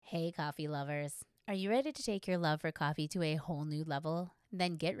Hey, coffee lovers. Are you ready to take your love for coffee to a whole new level?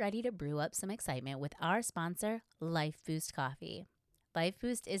 Then get ready to brew up some excitement with our sponsor, Life Boost Coffee. Life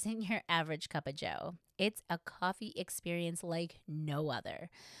Boost isn't your average cup of joe. It's a coffee experience like no other.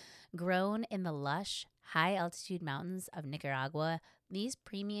 Grown in the lush, high-altitude mountains of Nicaragua, these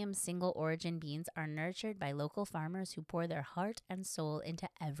premium single-origin beans are nurtured by local farmers who pour their heart and soul into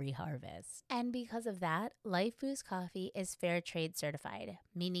every harvest. And because of that, Life Boost Coffee is fair trade certified,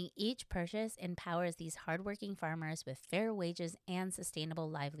 meaning each purchase empowers these hardworking farmers with fair wages and sustainable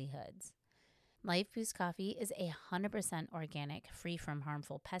livelihoods. Life Boost Coffee is 100% organic, free from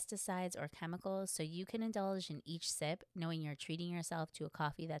harmful pesticides or chemicals, so you can indulge in each sip knowing you're treating yourself to a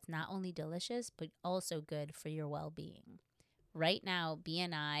coffee that's not only delicious, but also good for your well-being. Right now, B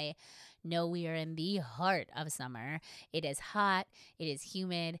and I know we are in the heart of summer. It is hot, it is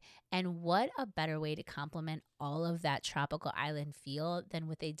humid, and what a better way to complement all of that tropical island feel than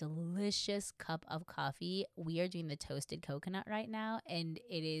with a delicious cup of coffee. We are doing the toasted coconut right now, and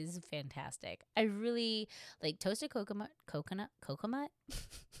it is fantastic. I really like toasted coconut,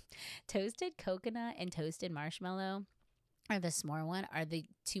 toasted coconut and toasted marshmallow. Or the s'more one are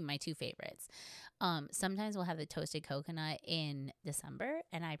my two favorites. Sometimes we'll have the toasted coconut in December,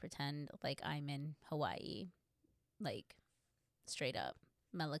 and I pretend like I'm in Hawaii, like straight up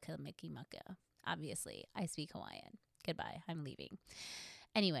Melaka Miki Mucka. Obviously, I speak Hawaiian. Goodbye, I'm leaving.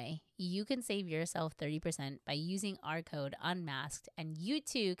 Anyway, you can save yourself 30% by using our code UNMASKED, and you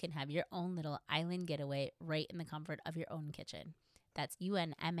too can have your own little island getaway right in the comfort of your own kitchen. That's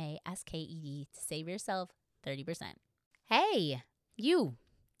UNMASKED to save yourself 30%. Hey, you.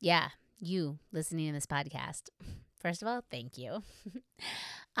 Yeah, you listening to this podcast. First of all, thank you.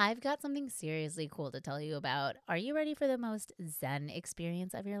 I've got something seriously cool to tell you about. Are you ready for the most zen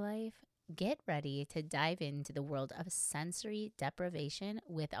experience of your life? Get ready to dive into the world of sensory deprivation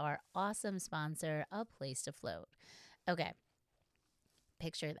with our awesome sponsor, A Place to Float. Okay,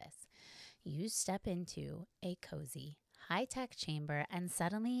 picture this. You step into a cozy, high-tech chamber, and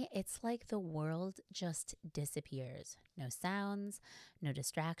suddenly it's like the world just disappears. No sounds, no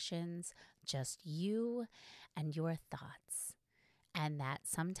distractions, just you and your thoughts. And that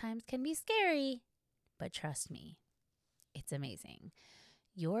sometimes can be scary, but trust me, it's amazing.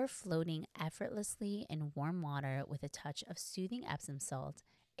 You're floating effortlessly in warm water with a touch of soothing Epsom salt.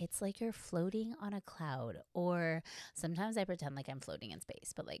 It's like you're floating on a cloud, or sometimes I pretend like I'm floating in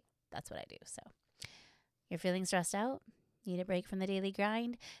space, but that's what I do, so. You're feeling stressed out? Need a break from the daily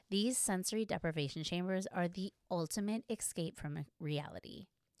grind? These sensory deprivation chambers are the ultimate escape from reality.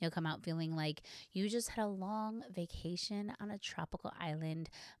 You'll come out feeling like you just had a long vacation on a tropical island,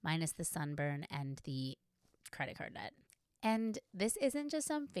 minus the sunburn and the credit card debt. And this isn't just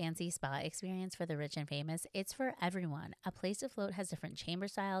some fancy spa experience for the rich and famous. It's for everyone. A Place to Float has different chamber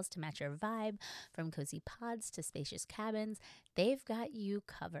styles to match your vibe, from cozy pods to spacious cabins. They've got you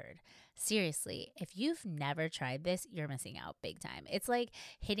covered. Seriously, if you've never tried this, you're missing out big time. It's like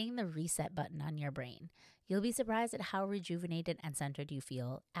hitting the reset button on your brain. You'll be surprised at how rejuvenated and centered you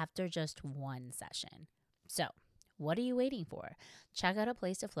feel after just one session. So, what are you waiting for? Check out A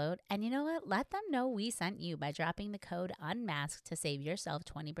Place to Float, and you know what? Let them know we sent you by dropping the code UNMASKED to save yourself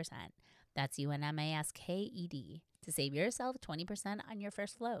 20%. That's UNMASKED to save yourself 20% on your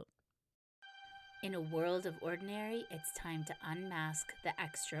first float. In a world of ordinary, it's time to unmask the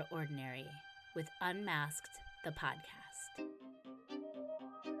extraordinary with Unmasked, the podcast.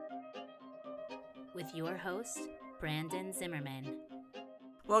 With your host, Brandon Zimmerman.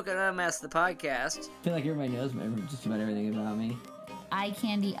 Welcome to Unmask the podcast. I feel like everybody knows just about everything about me. Eye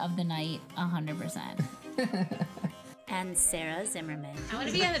candy of the night, 100%. And Sarah Zimmerman. I want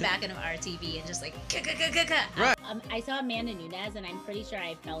to be on the back end of RTV and just like, Right. I saw Amanda Nunes and I'm pretty sure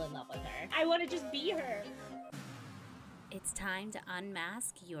I fell in love with her. I want to just be her. It's time to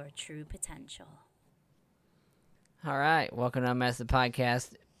unmask your true potential. All right, welcome to Unmask the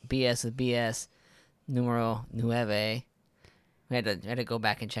podcast. BS with BS, numero nueve. We had to go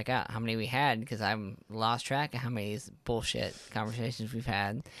back and check out how many we had because I'm lost track of how many of these bullshit conversations we've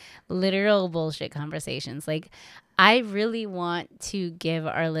had. Literal bullshit conversations. Like, I really want to give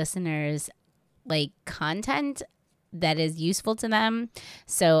our listeners content that is useful to them.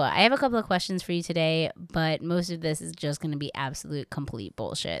 So I have a couple of questions for you today, but most of this is just going to be absolute complete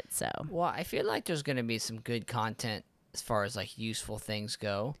bullshit. So, well, I feel like there's going to be some good content as far as useful things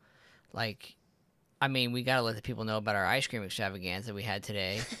go. We got to let the people know about our ice cream extravaganza we had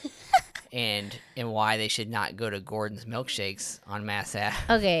today. and why they should not go to Gordon's Milkshakes on Mass Ave.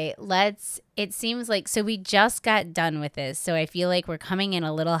 Okay, it seems like, so we just got done with this. So I feel like we're coming in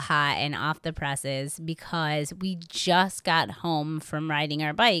a little hot and off the presses because we just got home from riding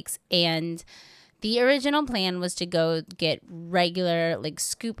our bikes. And the original plan was to go get regular, like,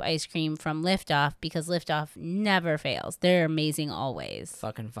 scoop ice cream from Liftoff because Liftoff never fails. They're amazing always.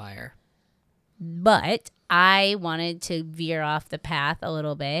 Fucking fire. But I wanted to veer off the path a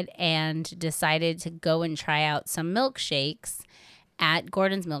little bit and decided to go and try out some milkshakes at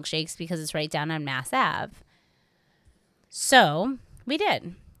Gordon's Milkshakes because it's right down on Mass Ave. So we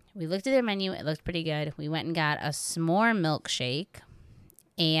did. We looked at their menu. It looked pretty good. We went and got a s'more milkshake.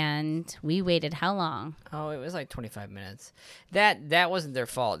 And we waited how long? Oh, it was like 25 minutes. That wasn't their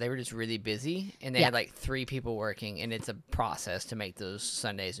fault. They were just really busy, and they had like 3 people working, and it's a process to make those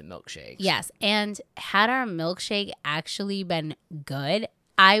sundaes and milkshakes. Yes, and had our milkshake actually been good,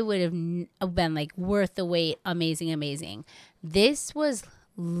 I would have been like worth the wait. Amazing, amazing. This was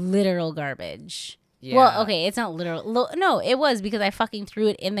literal garbage. Yeah. Well, okay, it's not literal. No, it was because I fucking threw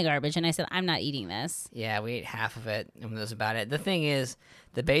it in the garbage and I said, I'm not eating this. Yeah, we ate half of it, and that was about it. The thing is,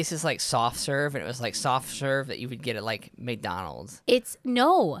 the base is like soft serve, and it was like soft serve that you would get at like McDonald's. It's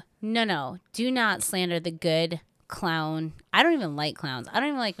no. Do not slander the good clown. I don't even like clowns. I don't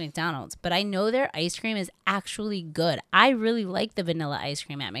even like McDonald's, but I know their ice cream is actually good. I really like the vanilla ice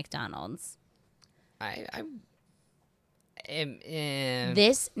cream at McDonald's.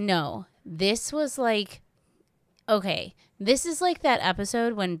 This was like, okay, this is like that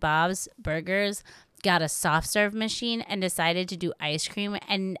episode when Bob's Burgers got a soft serve machine and decided to do ice cream,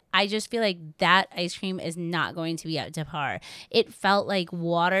 and I just feel like that ice cream is not going to be up to par. It felt like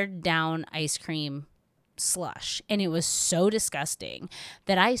watered down ice cream slush, and it was so disgusting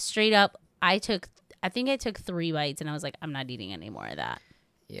that I think I took 3 bites and I was like, I'm not eating any more of that.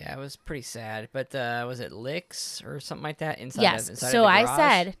 Yeah, it was pretty sad. But was it Licks or something like that inside? Yes. Inside So of the I garage?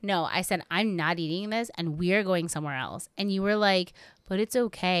 said, I'm not eating this and we're going somewhere else. And you were like, but it's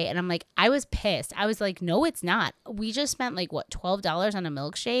okay. And I'm like, I was pissed. I was like, no, it's not. We just spent like, what, $12 on a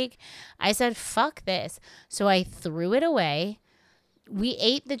milkshake? I said, fuck this. So I threw it away. We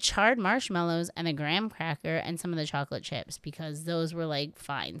ate the charred marshmallows and the graham cracker and some of the chocolate chips because those were like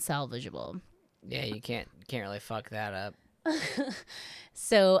fine, salvageable. Yeah, you can't really fuck that up.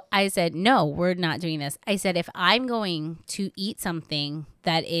 So I said, no, we're not doing this. I said, if I'm going to eat something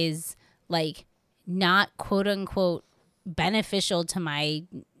that is like not quote unquote beneficial to my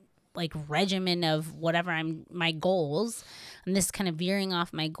like regimen of whatever my goals, and this is kind of veering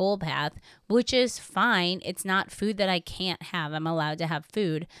off my goal path, which is fine. It's not food that I can't have. I'm allowed to have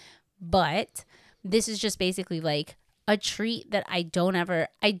food, but this is just basically like a treat that I don't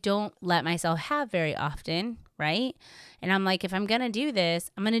let myself have very often, right? And I'm like, if I'm going to do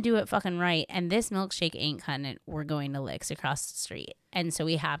this, I'm going to do it fucking right. And this milkshake ain't cutting it. We're going to Licks across the street. And so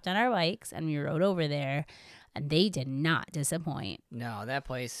we hopped on our bikes and we rode over there, and they did not disappoint. No, that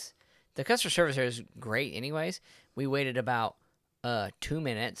place, the customer service there is great anyways. We waited about 2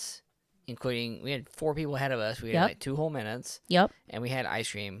 minutes, including, we had 4 people ahead of us. We had like 2 whole minutes. Yep. And we had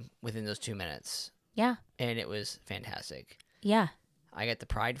ice cream within those 2 minutes. Yeah. And it was fantastic. Yeah. I got the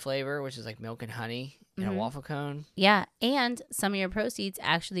Pride flavor, which is like milk and honey in a waffle cone. Yeah. And some of your proceeds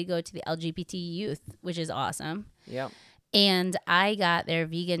actually go to the LGBT youth, which is awesome. Yep. And I got their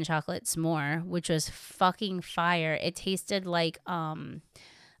vegan chocolate s'more, which was fucking fire. It tasted like abuelita's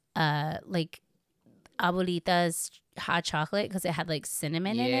hot chocolate because it had like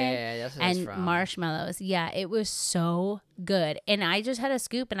cinnamon in it. Yeah, that's what it's and from. Marshmallows. Yeah, it was so good. And I just had a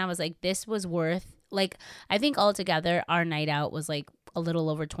scoop and I was like, this was worth, like, I think altogether our night out was like a little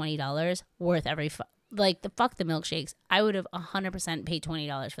over $20, worth every fuck the milkshakes. I would have 100% paid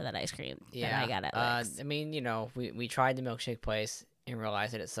 $20 for that ice cream that I got at Licks. I mean, we tried the milkshake place and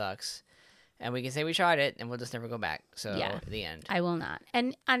realized that it sucks. And we can say we tried it, and we'll just never go back. So, the end. I will not.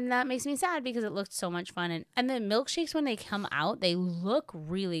 And that makes me sad because it looked so much fun. And the milkshakes, when they come out, they look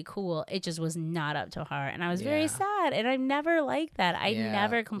really cool. It just was not up to par. And I was very sad. And I never liked that. I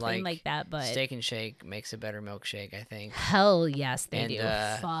never complained like that. But Steak and Shake makes a better milkshake, I think. Hell yes, they do.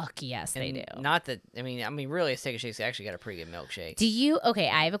 Fuck yes, and they do. Not that, I mean, really, a Steak and Shake's actually got a pretty good milkshake. Okay,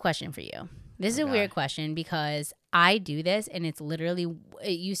 I have a question for you. This is a weird question because I do this and it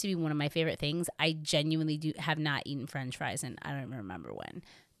used to be one of my favorite things. I genuinely have not eaten French fries and I don't even remember when.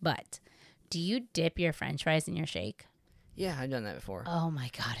 But do you dip your French fries in your shake? Yeah, I've done that before. Oh my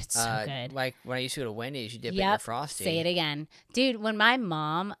God, it's so good. Like when I used to go to Wendy's, you dip it in your Frosty. Say it again. Dude, when my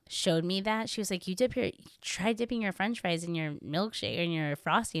mom showed me that, she was like, try dipping your french fries in your milkshake or in your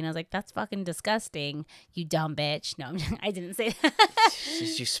Frosty. And I was like, that's fucking disgusting, you dumb bitch. No, I didn't say that.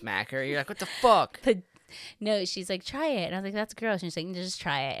 Did you smack her? You're like, what the fuck? No, she's like, try it. And I was like, that's gross. And she's like, just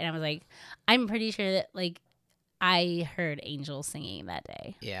try it. And I was like, I'm pretty sure that, like, I heard angels singing that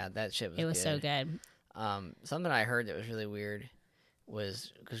day. Yeah, that shit was It was good. so good. Something I heard that was really weird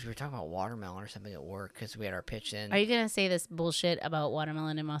was because we were talking about watermelon or something at work because we had our pitch in. Are you going to say this bullshit about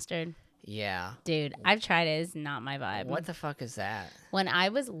watermelon and mustard? Yeah. Dude, I've tried it. It's not my vibe. What the fuck is that? When I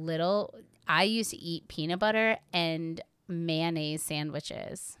was little, I used to eat peanut butter and mayonnaise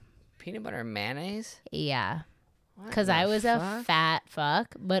sandwiches. Peanut butter and mayonnaise? Yeah. What Because the I was fuck? a fat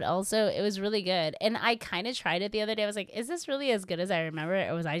fuck, but also it was really good. And I kind of tried it the other day. I was like, is this really as good as I remember?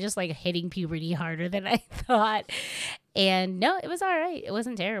 Or was I just like hitting puberty harder than I thought? And no, it was all right. It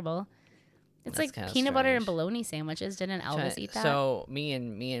wasn't terrible. It's That's like kinda peanut butter and strange. bologna sandwiches. Didn't Elvis eat that? So me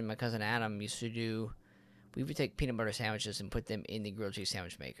and my cousin Adam used to do. We would take peanut butter sandwiches and put them in the grilled cheese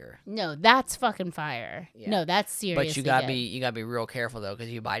sandwich maker. No, that's fucking fire. Yeah. No, that's seriously But you gotta good. be real careful though, because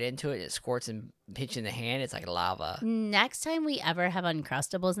you bite into it, it squirts and hits you in the hand. It's like lava. Next time we ever have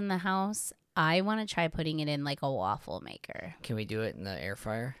Uncrustables in the house, I want to try putting it in like a waffle maker. Can we do it in the air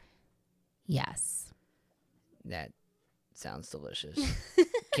fryer? Yes. That sounds delicious.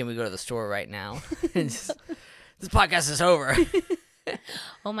 Can we go to the store right now? This podcast is over.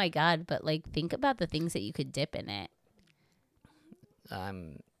 Oh my God. But like, think about the things that you could dip in it.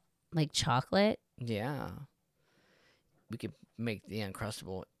 Like chocolate. Yeah. We could make the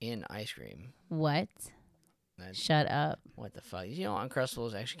Uncrustable in ice cream. What? Shut up. What the fuck? You know,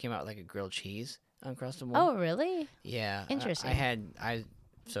 Uncrustables actually came out with like a grilled cheese Uncrustable. Oh, really? Yeah. Interesting.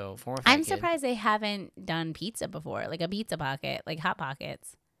 Former fat I'm kid, surprised they haven't done pizza before, like a pizza pocket, like Hot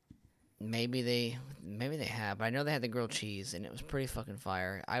Pockets. Maybe they have, but I know they had the grilled cheese and it was pretty fucking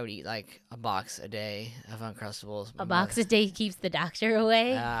fire. I would eat like a box a day of Uncrustables. A box a day keeps the doctor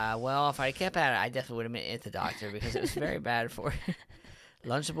away. Well, if I kept at it, I definitely would have been at the doctor because it was very bad for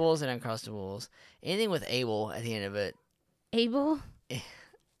Lunchables and Uncrustables. Anything with Able at the end of it. Able?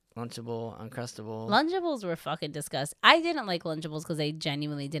 Lunchable, Uncrustable. Lunchables were fucking disgusting. I didn't like Lunchables because they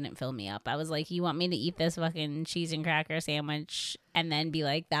genuinely didn't fill me up. I was like, you want me to eat this fucking cheese and cracker sandwich and then be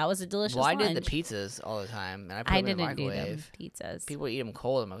like, that was a delicious Well, I lunch? did the pizzas all the time, and I put I them in the didn't do them microwave. pizzas. People eat them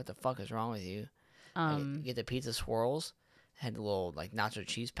cold. I'm like, what the fuck is wrong with you? Get the pizza swirls. Had the little like nacho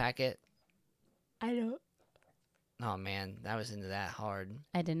cheese packet. I don't. Oh man, that was into that hard.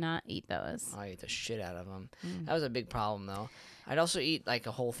 I did not eat those. I ate the shit out of them. Mm. That was a big problem though. I'd also eat like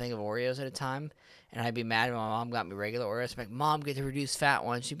a whole thing of Oreos at a time, and I'd be mad when my mom got me regular Oreos. I'm like, Mom, get the reduced fat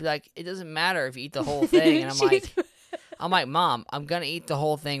one. She'd be like, it doesn't matter if you eat the whole thing. And I'm like, Mom, I'm gonna eat the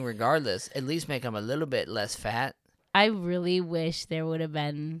whole thing regardless. At least make them a little bit less fat. I really wish there would have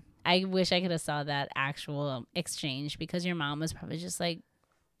been. I wish I could have saw that actual exchange because your mom was probably just like,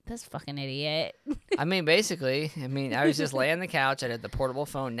 this fucking idiot. I mean, basically, I was just laying on the couch. I had the portable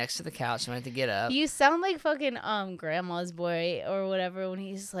phone next to the couch, so I had to get up. You sound like fucking grandma's boy or whatever when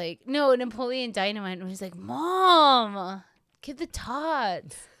he's like, no, Napoleon Dynamite, when he's like, Mom, get the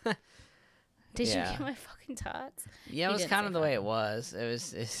tots. Did you get my fucking tots? Yeah, it He was didn't kind say of the way it was.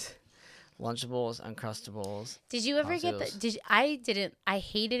 It's Lunchables, Uncrustables. Did you ever get Popsicles. I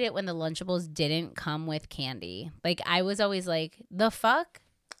hated it when the Lunchables didn't come with candy. Like, I was always like, the fuck?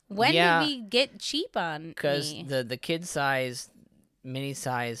 When did we get cheap on Because me? the kid size, mini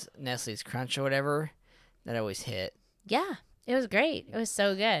size Nestle's Crunch or whatever, that always hit. Yeah, it was great. It was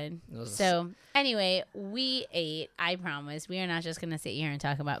so good. It was- So anyway, we ate. I promise we are not just going to sit here and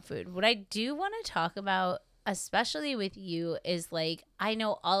talk about food. What I do want to talk about, especially with you, is like, I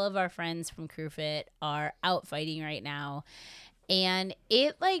know all of our friends from CrewFit are out fighting right now. And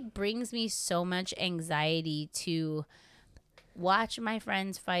it like brings me so much anxiety to watch my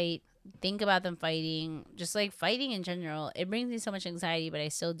friends fight, think about them fighting, just like fighting in general. It brings me so much anxiety, but I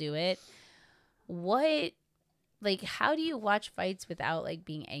still do it. How do you watch fights without like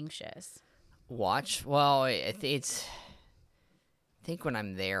being anxious? Watch? Well, I think when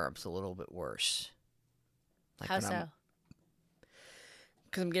I'm there, it's a little bit worse. Like How when so?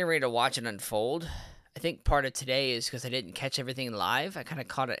 Because I'm getting ready to watch it unfold. I think part of today is because I didn't catch everything live. I kind of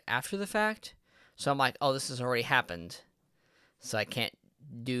caught it after the fact. So I'm like, oh, this has already happened. So I can't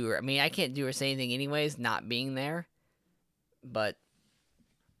do or say anything anyways, not being there. But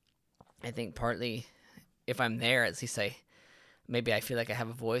I think partly, if I'm there, at least I feel like I have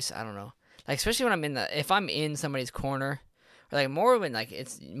a voice. I don't know. Like, especially when if I'm in somebody's corner, or like more when like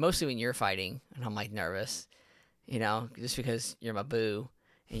it's mostly when you're fighting and I'm like nervous. just because you're my boo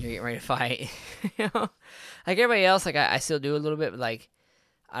and you're getting ready to fight. Like everybody else, like I still do a little bit, but like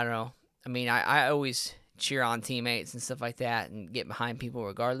I don't know. I mean, I always cheer on teammates and stuff like that and get behind people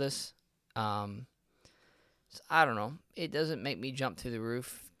regardless. So I don't know. It doesn't make me jump through the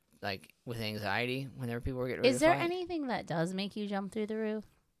roof like with anxiety whenever people are getting ready Is to there fight. anything that does make you jump through the roof?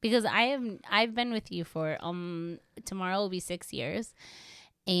 Because I've been with you for tomorrow will be 6 years,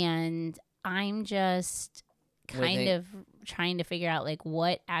 and I'm just kind of trying to figure out like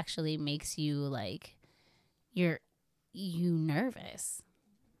what actually makes you like you nervous.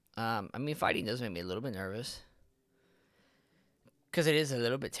 I mean, fighting does make me a little bit nervous because it is a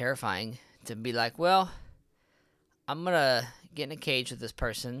little bit terrifying to be like, well, I'm gonna get in a cage with this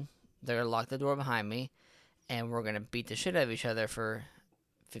person. They're gonna lock the door behind me, and we're gonna beat the shit out of each other for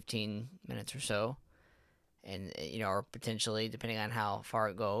 15 minutes or so, and or potentially depending on how far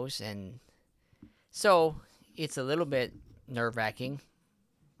it goes, and so it's a little bit nerve-wracking,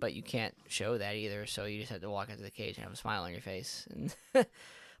 but you can't show that either. So you just have to walk into the cage and have a smile on your face and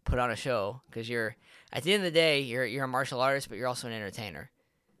put on a show because you're at the end of the day you're a martial artist, but you're also an entertainer.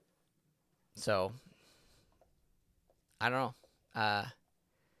 So I don't know. I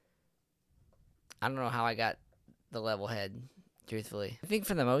don't know how I got the level head, truthfully. I think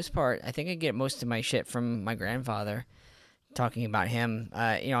for the most part, I think I get most of my shit from my grandfather. Talking about him,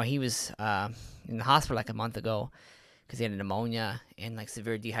 he was in the hospital like a month ago because he had pneumonia and like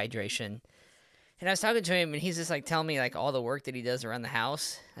severe dehydration. And I was talking to him, and he's just like telling me like all the work that he does around the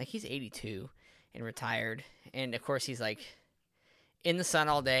house. Like he's 82 and retired, and of course he's like in the sun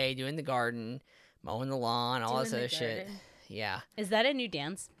all day, doing the garden, mowing the lawn, all this other shit. Yeah. Is that a new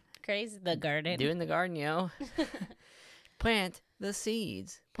dance craze? The garden. Doing the garden, Plant the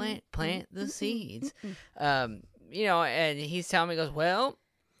seeds. Plant the seeds. And he's telling me, he goes, well,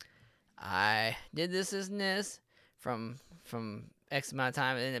 I did this and this from X amount of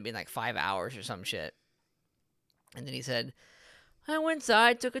time. It ended up being like 5 hours or some shit. And then he said, I went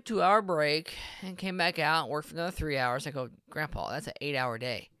inside, took a 2-hour break, and came back out and worked for another 3 hours. I go, Grandpa, that's an 8-hour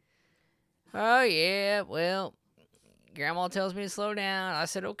day. Oh, yeah, well, Grandma tells me to slow down. I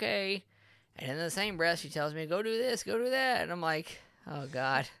said, okay. And in the same breath, she tells me, go do this, go do that. And I'm like, oh,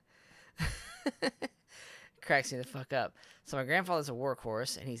 God. Cracks me the fuck up. So my grandfather's a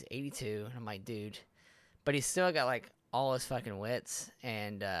workhorse, and he's 82. And I'm like, dude. But he's still got, like, all his fucking wits.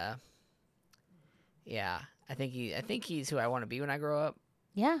 And, yeah, I think he's who I want to be when I grow up.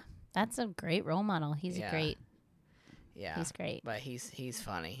 Yeah, that's a great role model. He's great. Yeah. He's great. But he's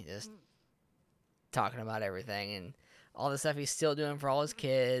funny. Just talking about everything and all the stuff he's still doing for all his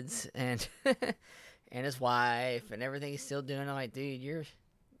kids and and his wife and everything he's still doing. I'm like, dude,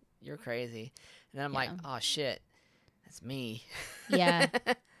 you're crazy. And then I'm like, oh shit, that's me. Yeah.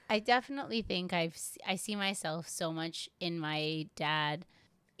 I definitely think I see myself so much in my dad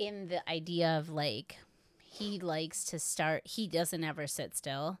in the idea of like he doesn't ever sit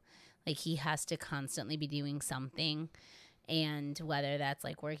still. Like he has to constantly be doing something. And whether that's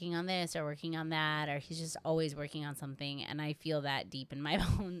like working on this or working on that, or he's just always working on something. And I feel that deep in my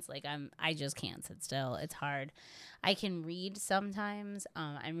bones. Like I just can't sit still. It's hard. I can read sometimes.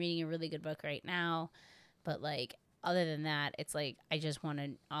 I'm reading a really good book right now. But like, other than that, it's like, I just want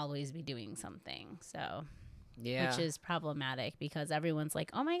to always be doing something. So, yeah. Which is problematic because everyone's like,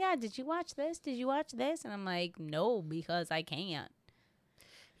 oh my God, did you watch this? Did you watch this? And I'm like, no, because I can't.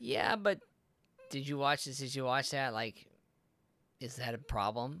 Yeah, but did you watch this? Did you watch that? Like, is that a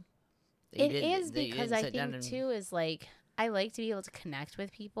problem? It is because I think too is like I like to be able to connect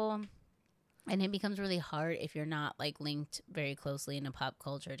with people, and it becomes really hard if you're not like linked very closely into pop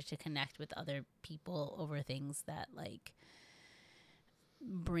culture to connect with other people over things that like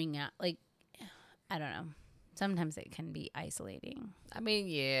bring out like I don't know. Sometimes it can be isolating. I mean,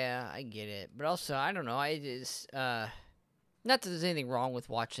 yeah, I get it, but also I don't know. I just not that there's anything wrong with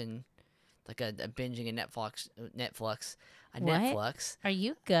watching like a binging a Netflix. Netflix. Are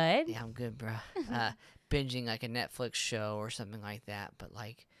you good? Yeah, I'm good, bro. Binging like a Netflix show or something like that. But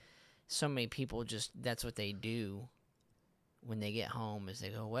like, so many people that's what they do when they get home is they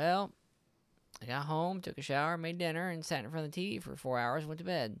go, well, I got home, took a shower, made dinner, and sat in front of the TV for 4 hours, went to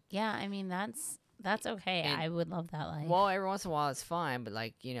bed. Yeah, I mean that's okay. And, I would love that life. Well, every once in a while it's fine, but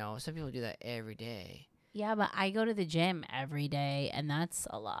like some people do that every day. Yeah, but I go to the gym every day, and that's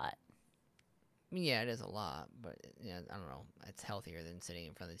a lot. Yeah, it is a lot, but I don't know. It's healthier than sitting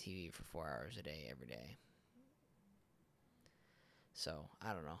in front of the TV for 4 hours a day every day. So,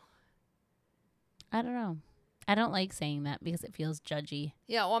 I don't know. I don't like saying that because it feels judgy.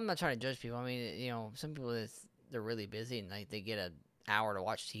 Yeah, well, I'm not trying to judge people. I mean, some people they're really busy and like they get an hour to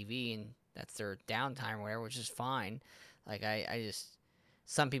watch TV and that's their downtime or whatever, which is fine. Like I just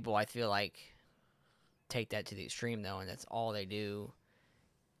some people I feel like take that to the extreme though, and that's all they do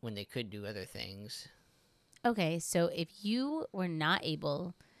when they could do other things. Okay, so if you were not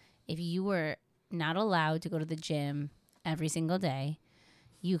allowed to go to the gym every single day,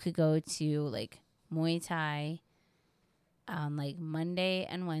 you could go to like Muay Thai on like Monday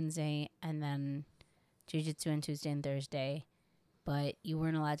and Wednesday, and then Jiu-Jitsu on Tuesday and Thursday, but you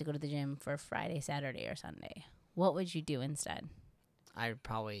weren't allowed to go to the gym for Friday, Saturday, or Sunday. What would you do instead? I'd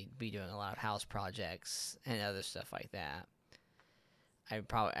probably be doing a lot of house projects and other stuff like that.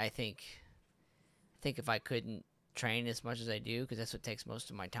 I think if I couldn't train as much as I do, because that's what takes most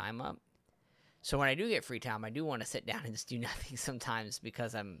of my time up. So when I do get free time, I do want to sit down and just do nothing sometimes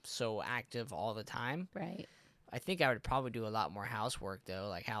because I'm so active all the time. Right. I think I would probably do a lot more housework though,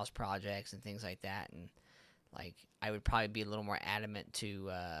 like house projects and things like that, and like I would probably be a little more adamant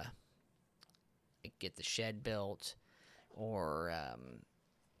to like get the shed built, or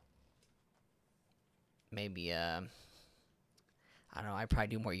maybe I don't know. I'd probably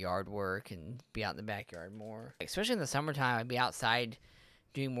do more yard work and be out in the backyard more, especially in the summertime. I'd be outside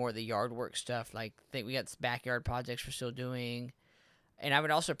doing more of the yard work stuff. Like we got backyard projects we're still doing. And I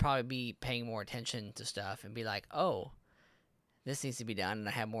would also probably be paying more attention to stuff and be like, oh, this needs to be done. And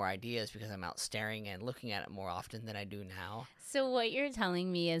I have more ideas because I'm out staring and looking at it more often than I do now. So what you're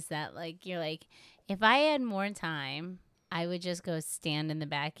telling me is that like you're like, if I had more time, I would just go stand in the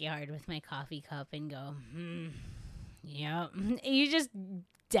backyard with my coffee cup and go, yep. You just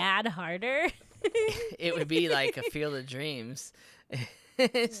dad harder. It would be like a field of dreams.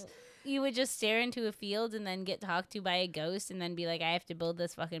 You would just stare into a field and then get talked to by a ghost and then be like, I have to build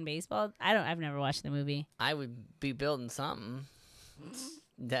this fucking baseball. I've never watched the movie. I would be building something.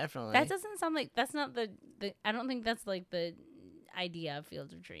 Definitely. That doesn't sound like, that's not the I don't think that's like the idea of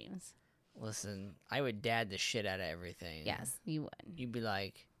Field of Dreams. Listen, I would dad the shit out of everything. Yes, you would. You'd be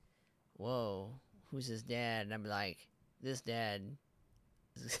like, whoa, who's his dad? And I'd be like, this dad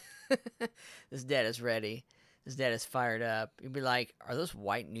is ready. His dad is fired up. He'd be like, are those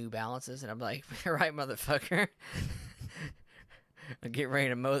white New Balances? And I'm like, you're right, motherfucker. I'll get ready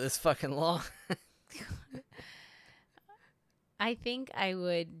to mow this fucking lawn. I think I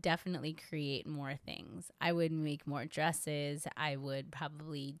would definitely create more things. I would make more dresses. I would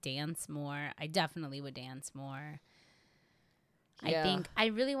probably dance more. I definitely would dance more. Yeah. I think I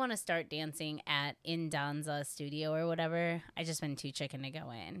really want to start dancing in Danza studio or whatever. I just been too chicken to go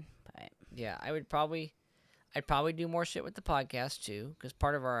in. But yeah, I'd probably do more shit with the podcast too, because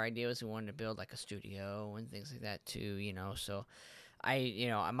part of our idea was we wanted to build like a studio and things like that too, so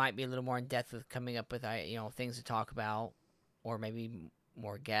I might be a little more in depth with coming up with things to talk about, or maybe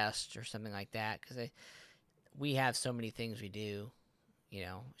more guests or something like that, because we have so many things we do.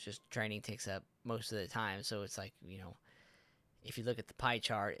 It's just training takes up most of the time, so it's like, if you look at the pie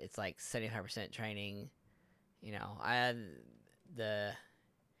chart, it's like 75% training. The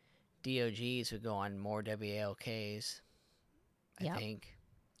DOGs would go on more WALKs, I think.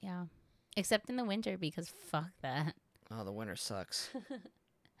 Yeah. Except in the winter, because fuck that. Oh, the winter sucks.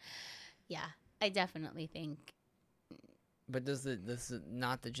 Yeah, I definitely think. But does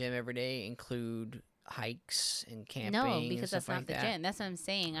not the gym every day include hikes and camping? No, because and that's stuff not like the that? gym. That's what I'm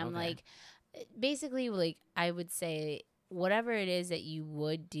saying. I'm Okay. like, basically, like, I would say whatever it is that you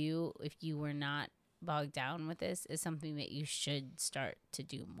would do if you were not bogged down with this is something that you should start to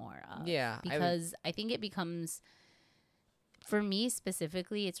do more of. Yeah. Because I think it becomes, for me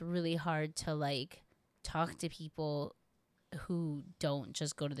specifically, it's really hard to like talk to people who don't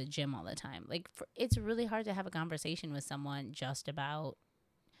just go to the gym all the time. Like, it's really hard to have a conversation with someone just about,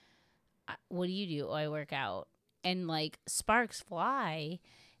 what do you do? Oh, I work out. And like, sparks fly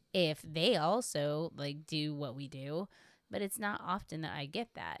if they also like do what we do. But it's not often that I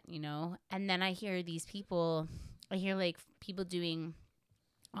get that, And then I hear like people doing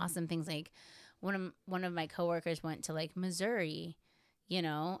awesome things. Like one of my coworkers went to like Missouri,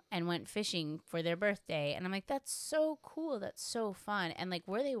 and went fishing for their birthday. And I'm like, that's so cool. That's so fun. And like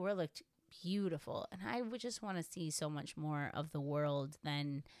where they were looked beautiful. And I would just want to see so much more of the world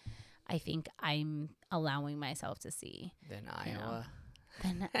than I think I'm allowing myself to see. Than Iowa.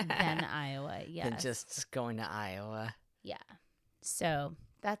 Than Iowa, yes. Than just going to Iowa. Yeah. So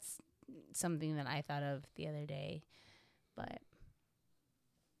that's something that I thought of the other day. But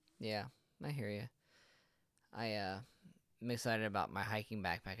yeah, I hear you. I'm excited about my hiking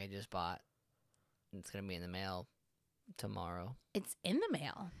backpack I just bought. It's gonna be in the mail tomorrow. it's in the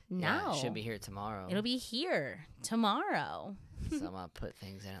mail Yeah, now. it should be here tomorrow. It'll be here tomorrow. So I'm gonna put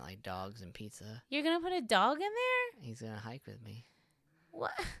things in it like dogs and pizza. You're going to put a dog in there? He's gonna hike with me.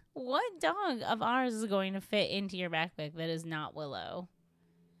 What dog of ours is going to fit into your backpack that is not Willow?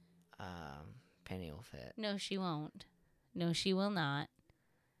 Penny will fit. No, she won't. No, she will not.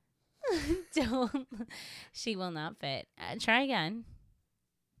 Don't. She will not fit. Try again.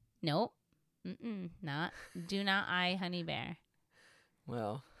 Nope. Not. Do not eye Honey Bear.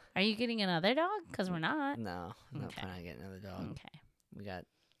 Well, Are you getting another dog? Because we're not. no, I'm not Okay. planning on getting another dog. Okay. We got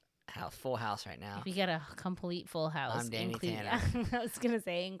full house right now. We got a complete full house. I'm Danny Tanner. I was going to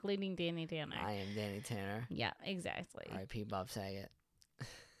say, including Danny Tanner. I am Danny Tanner. Yeah, exactly. R.I.P. Bob Saget.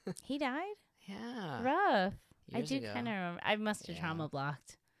 He died? Yeah. Rough. I Years do ago. kind of remember. I must have Yeah. trauma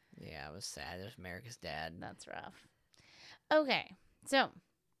blocked. Yeah, it was sad. It was America's dad. That's rough. Okay. So,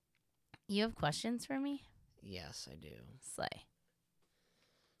 you have questions for me? Yes, I do. Slay.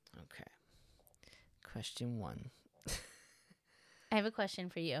 Okay. Question 1. I have a question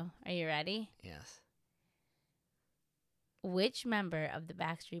for you. Are you ready? Yes. Which member of the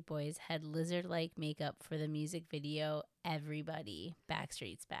Backstreet Boys had lizard-like makeup for the music video Everybody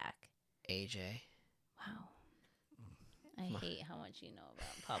Backstreet's Back? AJ. Wow. I hate how much you know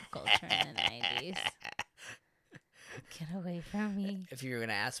about pop culture in the 90s. Get away from me. If you were going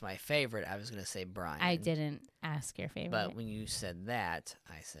to ask my favorite, I was going to say Brian. I didn't ask your favorite. But when you said that,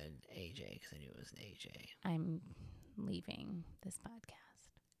 I said AJ because I knew it was AJ. I'm leaving this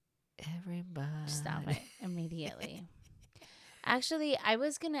podcast. Everybody. Stop it immediately. Actually, I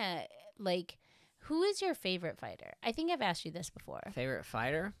was going to, who is your favorite fighter? I think I've asked you this before. Favorite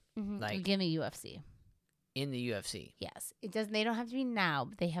fighter? Like- Give me UFC. In the UFC. Yes. It doesn't. They don't have to be now,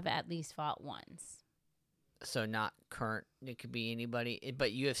 but they have at least fought once. So not current. It could be anybody,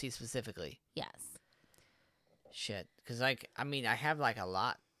 but UFC specifically. Yes. Shit. Because, I have, a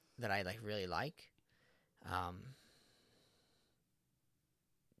lot that I, really like.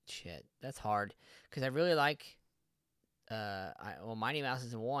 Shit. That's hard. Because I really like, Mighty Mouse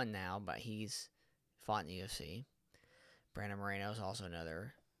is in one now, but he's fought in the UFC. Brandon Moreno is also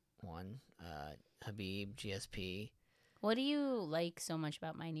another one. Habib, GSP. What do you like so much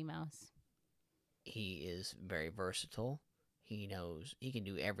about Mighty Mouse? He is very versatile. He knows he can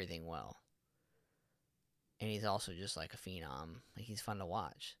do everything well. And he's also just like a phenom. He's fun to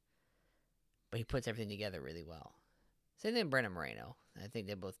watch. But he puts everything together really well. Same thing with Brandon Moreno. I think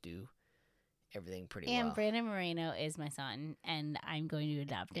they both do everything pretty well. And Brandon Moreno is my son, and I'm going to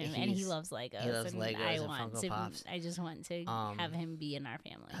adopt him. And he loves Legos. He loves and Legos I and want Funko to, Pops. I just want to have him be in our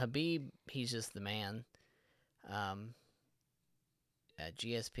family. Habib, he's just the man.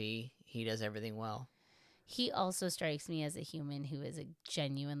 GSP, he does everything well. He also strikes me as a human who is a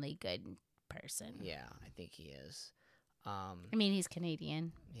genuinely good person. Yeah, I think he is. I mean, he's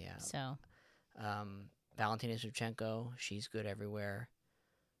Canadian. Yeah. So. Valentina Shevchenko, she's good everywhere.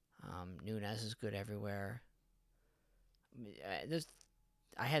 Nunes is good everywhere.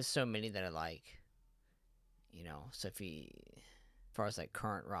 I have so many that I like. So as far as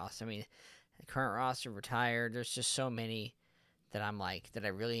current roster, the current roster, retired, there's just so many that I'm that I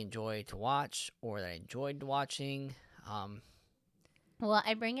really enjoy to watch or that I enjoyed watching. Well,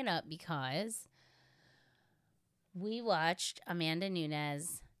 I bring it up because we watched Amanda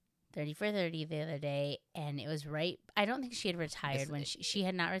Nunes 30 for 30 the other day, and it was right. I don't think she had retired when she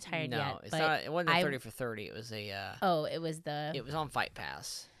had not retired yet. No, it's not. It wasn't 30 for 30. It was a. It was the. It was on Fight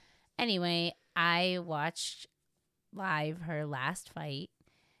Pass. Anyway, I watched live her last fight,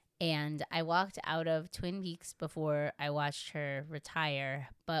 and I walked out of Twin Peaks before I watched her retire.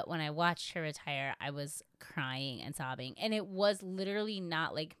 But when I watched her retire, I was crying and sobbing, and it was literally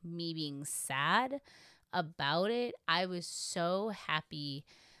not me being sad about it. I was so happy.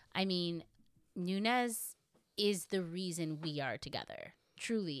 Nunes is the reason we are together.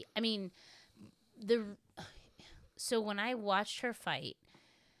 Truly. So when I watched her fight,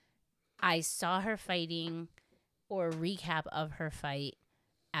 I saw her fighting or a recap of her fight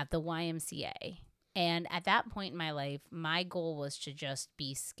at the YMCA. And at that point in my life, my goal was to just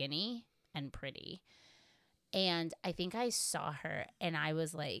be skinny and pretty. And I think I saw her and I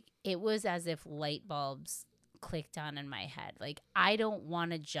was it was as if light bulbs clicked on in my head. I don't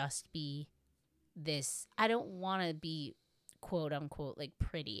want to just be this. I don't want to be quote unquote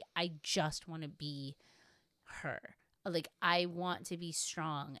pretty. I just want to be her. I want to be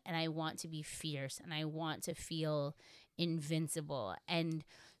strong and I want to be fierce and I want to feel invincible. And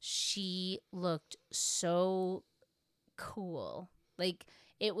she looked so cool.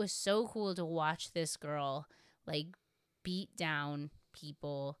 It was so cool to watch this girl beat down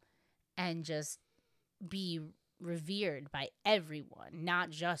people and just be revered by everyone, not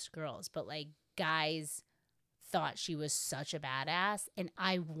just girls, but guys thought she was such a badass, and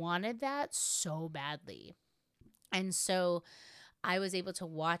I wanted that so badly. And so I was able to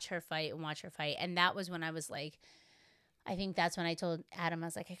watch her fight and watch her fight. And that was when I was like, I think that's when I told Adam, I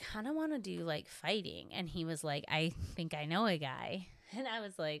was like, I kind of want to do like fighting. And he was like, I think I know a guy. And I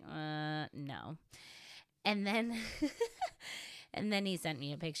was like, no. And then, and then he sent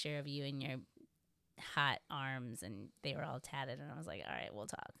me a picture of you and your hot arms, and they were all tatted. And I was like, all right, we'll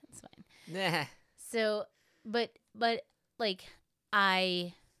talk. It's fine. Nah. So, but like,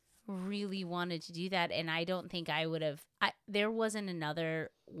 I really wanted to do that, and I don't think I would have. There wasn't another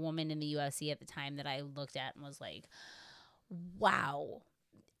woman in the UFC at the time that I looked at and was like, wow,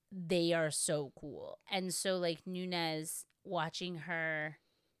 they are so cool. And so, like, Nunes, watching her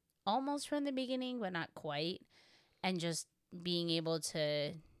almost from the beginning, but not quite, and just being able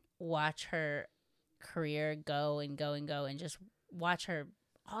to watch her career go and go and go, and just watch her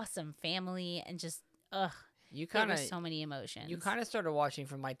awesome family, and just, You there kind were of so many emotions. you kind of started watching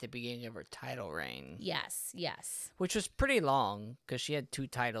from like the beginning of her title reign. Yes, yes. Which was pretty long because she had 2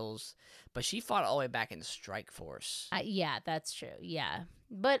 titles, but she fought all the way back in Strikeforce. Yeah, that's true. Yeah.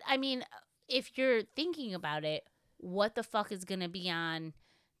 But I mean, if you're thinking about it, what the fuck is going to be on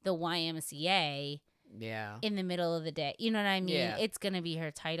the YMCA Yeah. in the middle of the day? You know what I mean? Yeah. It's going to be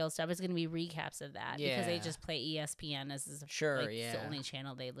her title stuff. It's going to be recaps of that because they Yeah. just play ESPN as is Sure, like, yeah. the only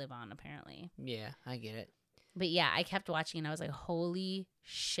channel they live on, apparently. Yeah, I get it. But yeah, I kept watching and I was like, holy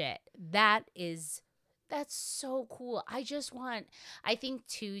shit. That's so cool. I think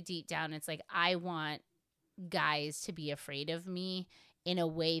too deep down, it's like, I want guys to be afraid of me in a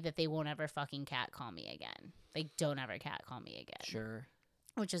way that they won't ever fucking catcall me again. Like, don't ever catcall me again. Sure.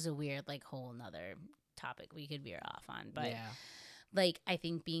 Which is a weird, like, whole nother topic we could veer off on. But, yeah. like, I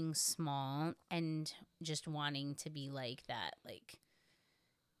think being small and just wanting to be like that, like,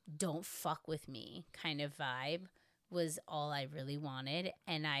 don't fuck with me kind of vibe was all I really wanted.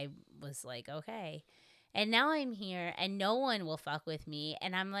 And I was like, okay. And now I'm here and no one will fuck with me.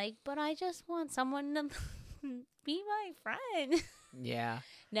 And I'm like, but I just want someone to be my friend. Yeah.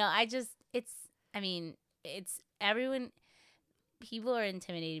 No, it's everyone. People are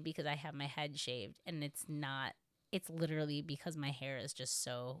intimidated because I have my head shaved, and it's not. It's literally because my hair is just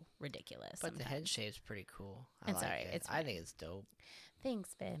so ridiculous. But the head sometimes. shape's pretty cool. I It's like alright, it. it's I fine. think it's dope.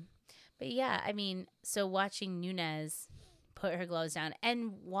 Thanks, babe. But yeah, I mean, so watching Nunes put her gloves down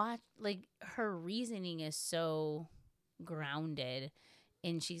and watch, like, her reasoning is so grounded.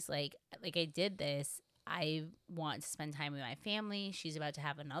 And she's like, I did this. I want to spend time with my family. She's about to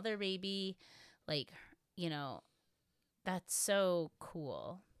have another baby. Like, you know, that's so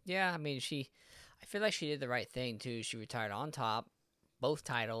cool. Yeah, I mean, I feel like she did the right thing too. She retired on top, both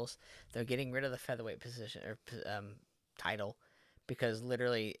titles. They're getting rid of the featherweight position or title because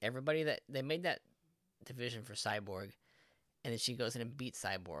literally everybody that they made that division for Cyborg, and then she goes in and beats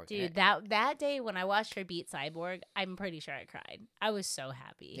Cyborg. Dude, that day when I watched her beat Cyborg, I'm pretty sure I cried. I was so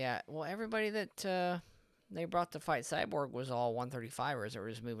happy. Yeah, well, everybody that they brought to fight Cyborg was all 135ers that were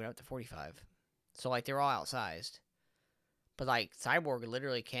just moving up to 45. So like they're all outsized. But like Cyborg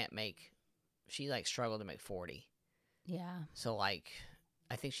literally can't make. She like struggled to make 40. Yeah. So like,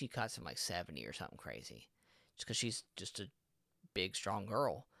 I think she cuts him like 70 or something crazy, just because she's just a big, strong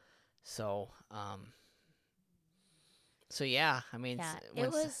girl. So so yeah, I mean, Yeah,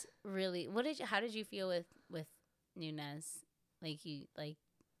 it was really. How did you feel with Nunes? Like,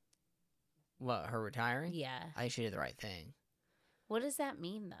 what, her retiring. yeah. I think she did the right thing. What does that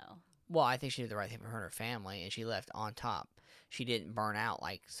mean though? Well, I think she did the right thing for her and her family, and she left on top. She didn't burn out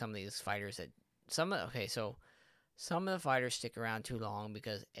like some of these fighters that some of the fighters stick around too long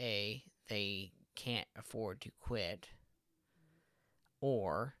because A, they can't afford to quit,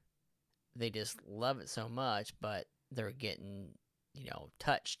 or they just love it so much, but they're getting,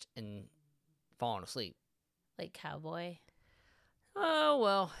 touched and falling asleep. Like Cowboy? Oh,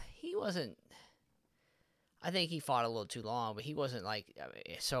 well, he wasn't. I think he fought a little too long, but he wasn't like.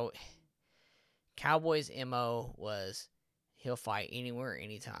 So, Cowboy's MO was he'll fight anywhere,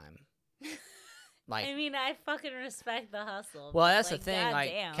 anytime. Like, I mean, I fucking respect the hustle. well, but, that's like, the thing. Like,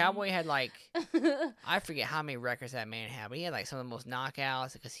 goddamn. Cowboy had like I forget how many records that man had, but he had like some of the most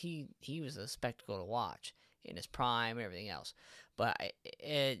knockouts because he was a spectacle to watch in his prime and everything else. But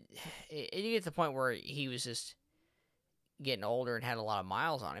it gets to the point where he was just getting older and had a lot of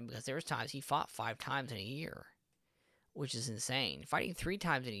miles on him because there was times he fought 5 times in a year, which is insane. Fighting 3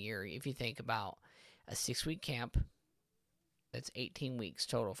 times in a year, if you think about a 6-week camp, that's 18 weeks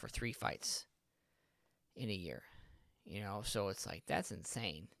total for 3 fights in a year. So it's like that's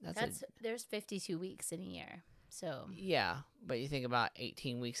insane. There's 52 weeks in a year. So Yeah, but you think about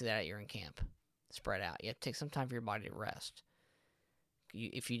 18 weeks of that you're in camp, spread out. You have to take some time for your body to rest.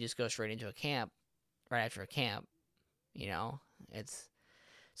 If you just go straight into a camp, right after a camp, it's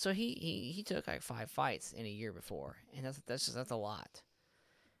so he took like 5 fights in a year before, and that's a lot.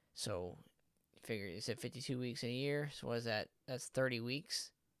 So figure you said 52 weeks in a year. So what is that? That's 30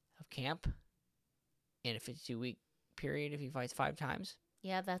 weeks of camp in a 52-week period if he fights 5 times.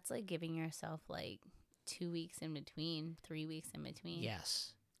 Yeah, that's like giving yourself like 2 weeks in between, 3 weeks in between.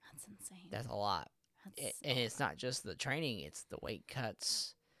 Yes, That's insane. that's a lot. That's And it's not just the training; it's the weight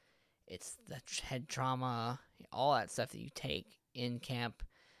cuts, it's the head trauma, all that stuff that you take in camp.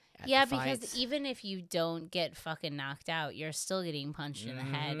 yeah, because even if you don't get fucking knocked out, you're still getting punched in the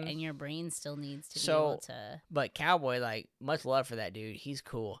head, and your brain still needs to be able to. But Cowboy, like, much love for that dude. He's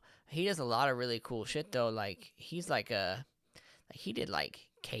cool. He does a lot of really cool shit though. Like, he's he did like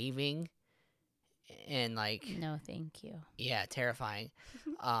caving, and like, No, thank you. yeah, terrifying.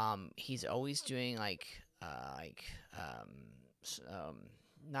 He's always doing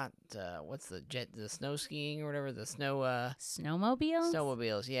not what's the snow skiing or whatever, the snow Snowmobiles.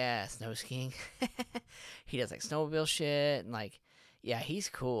 snowmobiles, yeah, snow skiing. He does like snowmobile shit, and like, yeah, he's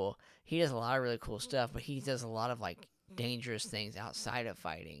cool. He does a lot of really cool stuff, but he does a lot of like dangerous things outside of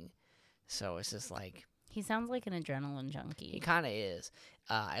fighting. So it's just like, He sounds like an adrenaline junkie. he kind of is.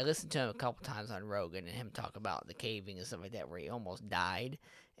 I listened to him a couple times on Rogan and him talk about the caving and stuff like that, where he almost died,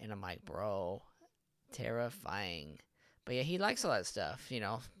 and I'm like, bro, terrifying. But yeah, he likes all that stuff, you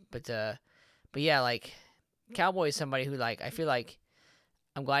know. But yeah, like, Cowboy is somebody who, like, I feel like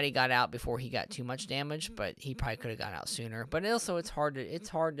I'm glad he got out before he got too much damage, but he probably could have got out sooner. But also, it's hard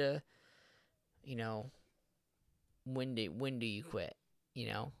to, you know, when do you quit, you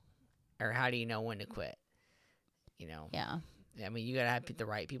know, or how do you know when to quit, you know? Yeah. I mean, you gotta have the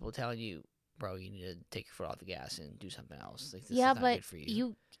right people telling you, bro, you need to take your foot off the gas and do something else. Like, this Yeah, is not but good for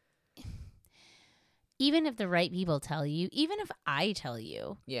you. Even if the right people tell you, even if I tell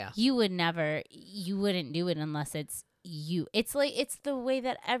you, Yeah. you wouldn't do it unless it's you. It's like, it's the way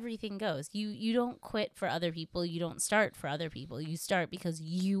that everything goes. You don't quit for other people. You don't start for other people. You start because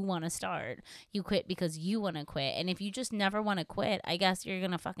you want to start. You quit because you want to quit. And if you just never want to quit, I guess you're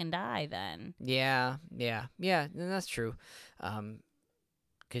going to fucking die then. Yeah, that's true.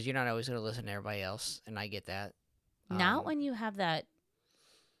 Because you're not always going to listen to everybody else, and I get that. Not when you have that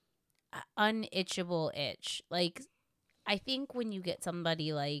unitchable itch. Like, I think when you get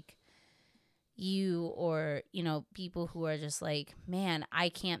somebody like you, or, you know, people who are just like, man, I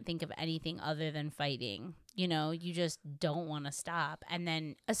can't think of anything other than fighting. You know, you just don't want to stop. And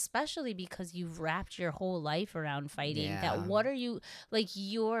then, especially because you've wrapped your whole life around fighting, Yeah. that what are you, like,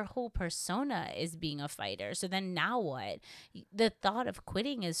 your whole persona is being a fighter. So then now what? The thought of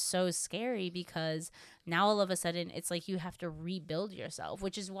quitting is so scary, because now all of a sudden it's like you have to rebuild yourself,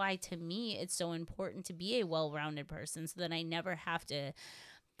 which is why, to me, it's so important to be a well-rounded person, so that I never have to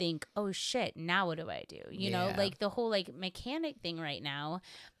think, oh shit, now what do I do? You know, Yeah. like the whole like mechanic thing right now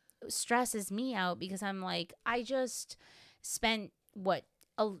stresses me out, because I'm like, I just spent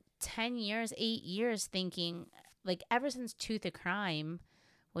 10 years, 8 years thinking, like, ever since Tooth of Crime,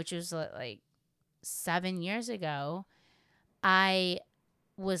 which was like 7 years ago, I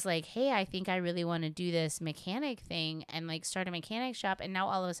was like, hey, I think I really want to do this mechanic thing and like start a mechanic shop. And now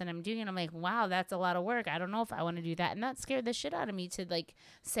all of a sudden I'm doing it. I'm like, wow, that's a lot of work. I don't know if I want to do that. And that scared the shit out of me to like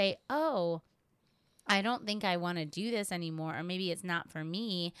say, oh, I don't think I want to do this anymore. Or maybe it's not for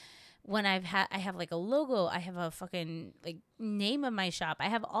me. When I have like a logo, I have a fucking like name of my shop. I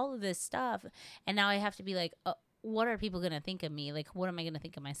have all of this stuff. And now I have to be like, what are people going to think of me? Like, what am I going to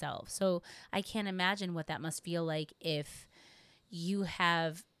think of myself? So I can't imagine what that must feel like if you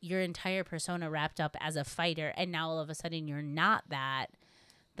have your entire persona wrapped up as a fighter, and now all of a sudden you're not that.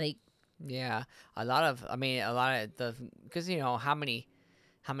 Like, Yeah, a lot of the, because, you know, how many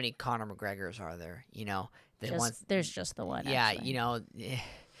Conor McGregors are there? You know, there's just the one. Yeah, actually. you know,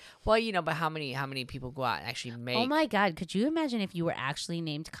 well, you know, but how many people go out and actually make? Oh my God, could you imagine if you were actually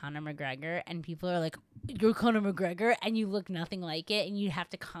named Conor McGregor and people are like, you're Conor McGregor, and you look nothing like it, and you have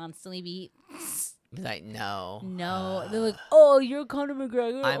to constantly be Like, no. They're like, oh, you're Conor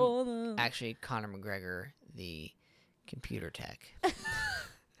McGregor. I'm actually Conor McGregor, the computer tech.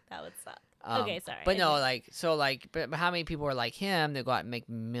 That would suck. Okay, sorry. But no, but how many people are like him that go out and make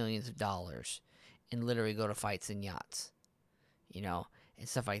millions of dollars and literally go to fights and yachts, you know, and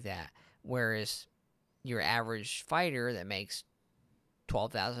stuff like that. Whereas your average fighter that makes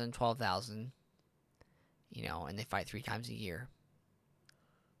 $12,000, you know, and they fight 3 times a year,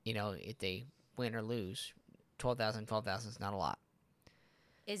 you know, if they win or lose, 12,000 is not a lot.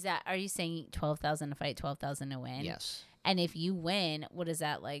 Are you saying 12,000 to fight, 12,000 to win? Yes. And if you win, what is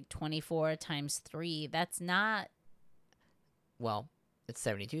that, like 24 times 3? That's not. Well, it's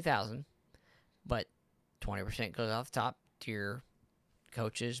 72,000, but 20% goes off the top, to your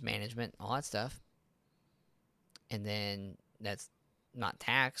coaches, management, all that stuff. And then that's not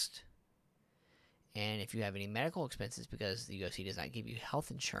taxed. And if you have any medical expenses, because the UFC does not give you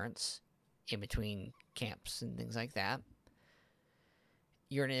health insurance in between camps and things like that,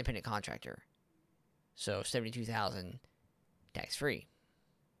 you're an independent contractor. So $72,000 tax free.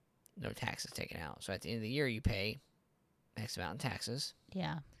 No taxes taken out. So at the end of the year, you pay X amount in taxes.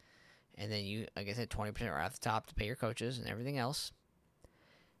 Yeah. And then you, like I said, 20% right off the top to pay your coaches and everything else.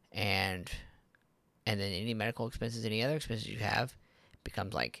 And then any medical expenses, any other expenses you have,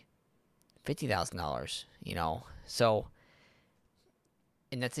 becomes like $50,000, you know. So,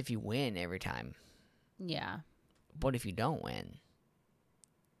 and that's if you win every time. Yeah. What if you don't win?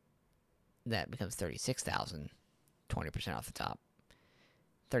 That becomes $36,000, 20% off the top.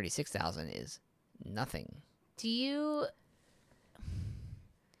 $36,000 is nothing. Do you?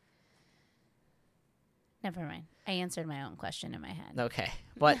 Never mind. I answered my own question in my head. Okay,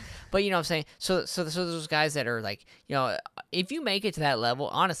 but you know what I'm saying. So those guys that are like, you know, if you make it to that level,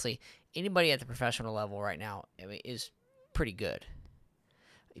 honestly, anybody at the professional level right now, I mean, is pretty good.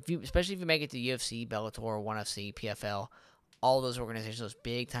 Especially if you make it to UFC, Bellator, ONE FC, PFL, all those organizations, those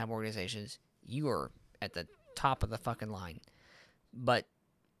big time organizations, you are at the top of the fucking line. But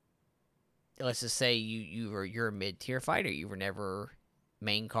let's just say you're a mid tier fighter. You were never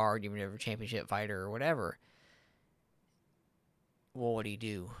main card. You were never championship fighter or whatever. Well, what do you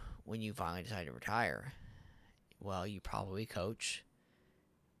do when you finally decide to retire? Well, you probably coach.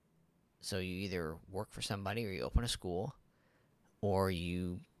 So you either work for somebody or you open a school, or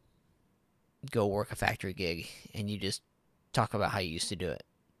you go work a factory gig and you just talk about how you used to do it,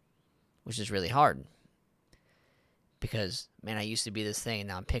 which is really hard. Because, man, I used to be this thing and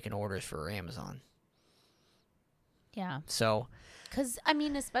now I'm picking orders for Amazon. Yeah. So. Because, I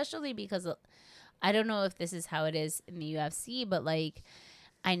mean, especially because I don't know if this is how it is in the UFC, but like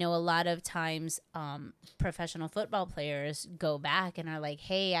I know a lot of times professional football players go back and are like,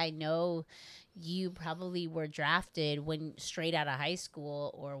 hey, I know you probably were drafted when straight out of high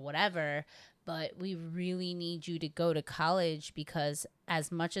school or whatever, but we really need you to go to college because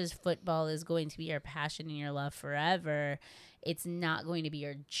as much as football is going to be your passion and your love forever, it's not going to be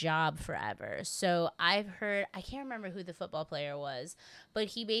your job forever. So I've heard, I can't remember who the football player was, but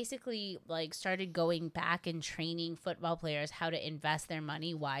he basically like started going back and training football players how to invest their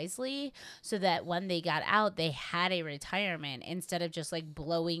money wisely so that when they got out, they had a retirement instead of just like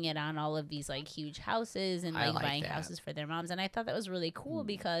blowing it on all of these like huge houses and like buying houses for their moms. And I thought that was really cool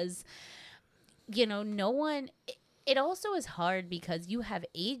because, you know, no one, it also is hard because you have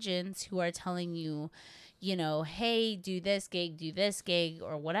agents who are telling you, you know, hey, do this gig,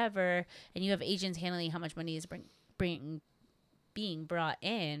 or whatever. And you have agents handling how much money is being brought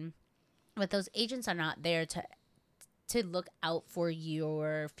in. But those agents are not there to look out for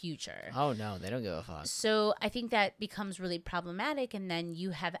your future. Oh, no, they don't give a fuck. So I think that becomes really problematic. And then you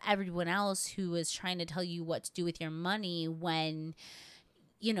have everyone else who is trying to tell you what to do with your money when,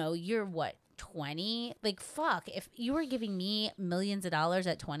 you know, you're what? 20? Like, fuck, if you were giving me millions of dollars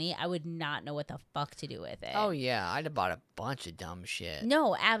at 20, I would not know what the fuck to do with it. Oh yeah, I'd have bought a bunch of dumb shit.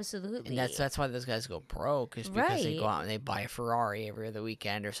 No, absolutely. And that's why those guys go broke, is because they go out and they buy a Ferrari every other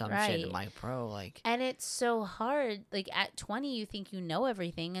weekend or some shit. And like, bro, like, and it's so hard. Like at 20, you think you know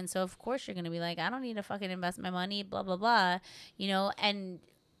everything, and so of course you're gonna be like, I don't need to fucking invest my money, blah blah blah, you know. And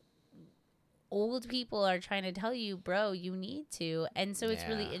old people are trying to tell you, bro, you need to. And so it's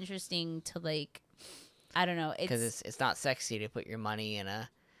really interesting to like, I don't know, because it's not sexy to put your money in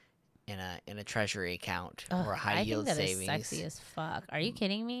a treasury account or a high yield savings. That is sexy as fuck. Are you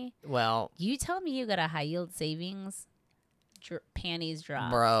kidding me? Well, you tell me you got a high yield savings, panties drop,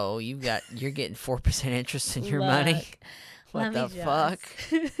 bro. You're getting 4% interest in your money. What the fuck?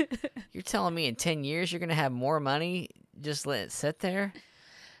 You're telling me in 10 years you're gonna have more money? Just let it sit there.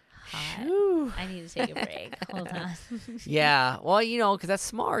 I need to take a break. Hold on. Yeah, well, you know, because that's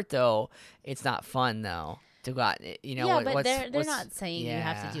smart though. It's not fun though to go out. You know, yeah, but they're not saying you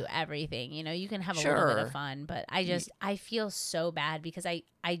have to do everything. You know, you can have a little bit of fun. But I feel so bad because I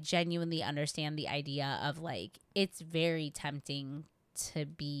genuinely understand the idea of like it's very tempting to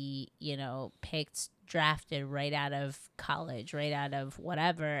be, you know, picked, drafted right out of college, right out of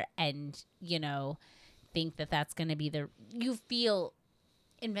whatever, and you know, think that that's going to be you feel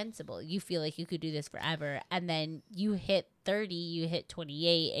invincible. You feel like you could do this forever, and then you hit 30, you hit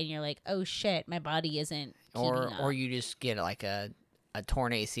 28, and you're like, oh shit, my body isn't keeping up. Or you just get like a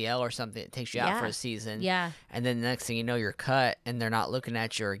torn ACL or something that takes you out for a season. Yeah. And then the next thing you know, you're cut, and they're not looking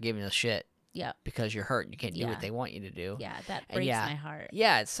at you or giving a shit. Yeah. Because you're hurt. You can't do what they want you to do. Yeah, that breaks my heart.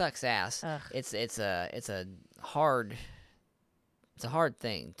 Yeah, it sucks ass. Ugh. It's a hard it's a hard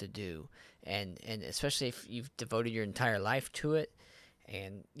thing to do, and especially if you've devoted your entire life to it.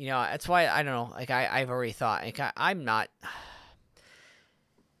 And that's why I don't know. Like I've already thought. Like I'm not.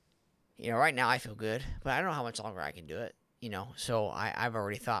 Right now I feel good, but I don't know how much longer I can do it. So I've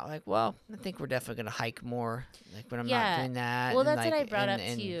already thought like, well, I think we're definitely gonna hike more. Like when I'm not Yeah. doing that. Well, and that's what like I brought up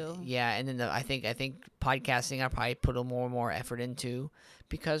and too. yeah, and then I think podcasting I probably put a more and more effort into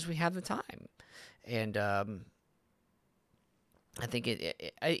because we have the time, and I think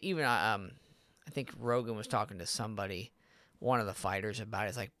I think Rogan was talking to somebody, one of the fighters, about it.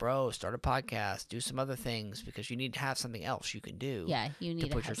 It's like, bro, start a podcast, do some other things because you need to have something else you can do Yeah, you need to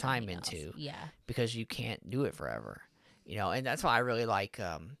put have your time something else. into Yeah. because you can't do it forever. And that's why I really like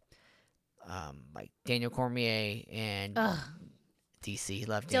Daniel Cormier and Ugh. DC.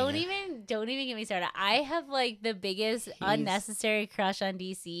 Love Don't Daniel. even get me started. I have like the biggest unnecessary crush on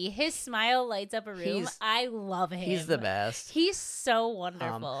DC. His smile lights up a room. I love him. He's the best. He's so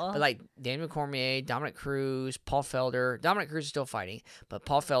wonderful. But like Daniel Cormier, Dominic Cruz, Paul Felder. Dominic Cruz is still fighting, but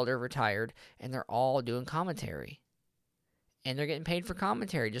Paul Felder retired, and they're all doing commentary. And they're getting paid for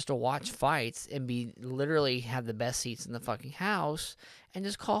commentary just to watch fights and literally have the best seats in the fucking house and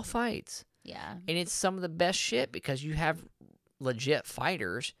just call fights. Yeah. And it's some of the best shit because you have legit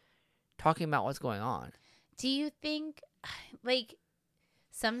fighters talking about what's going on. Do you think, like,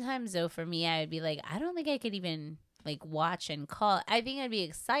 sometimes though for me, I would be like, I don't think I could even like watch and call. I think I'd be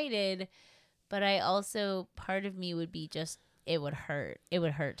excited, but I also, part of me would be just, it would hurt. It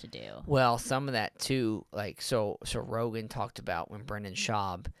would hurt to do. Well, some of that too, like so Rogan talked about when Brendan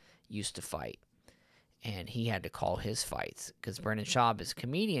Schaub used to fight, and he had to call his fights because Brendan Schaub is a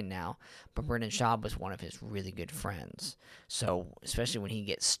comedian now, but Brendan Schaub was one of his really good friends. So especially when he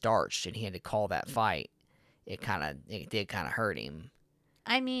gets starched and he had to call that fight, it did kind of hurt him.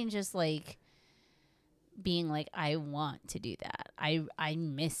 I mean, just like being like, I want to do that. I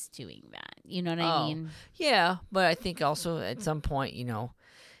miss doing that. You know what I mean? Yeah, but I think also at some point,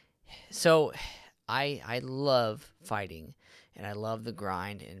 so I love fighting and I love the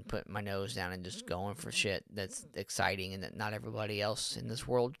grind and putting my nose down and just going for shit that's exciting and that not everybody else in this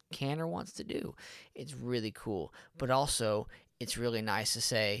world can or wants to do. It's really cool. But also, it's really nice to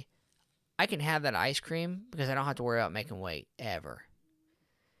say, I can have that ice cream because I don't have to worry about making weight ever.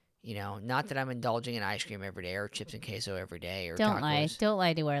 Not that I'm indulging in ice cream every day or chips and queso every day or Don't tacos. lie. Don't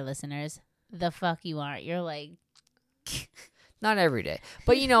lie to our listeners. The fuck you aren't. You're like, not every day.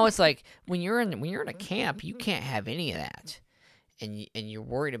 But it's like when you're in a camp, you can't have any of that. And you're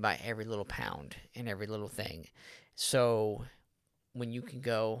worried about every little pound and every little thing. So when you can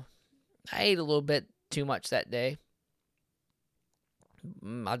go, I ate a little bit too much that day.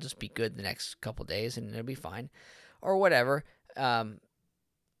 I'll just be good the next couple days and it'll be fine. Or whatever.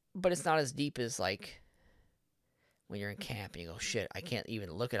 But it's not as deep as like when you're in camp and you go, shit, I can't even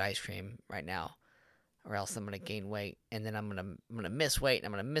look at ice cream right now, or else I'm gonna gain weight, and then I'm gonna miss weight, and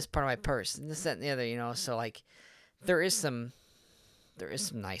I'm gonna miss part of my purse, and this, that, and the other, So like, there is some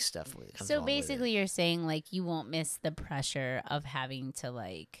nice stuff with it. So basically, you're saying like you won't miss the pressure of having to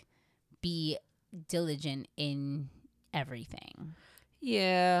like be diligent in everything.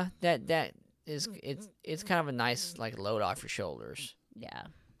 Yeah, that is it's kind of a nice like load off your shoulders. Yeah.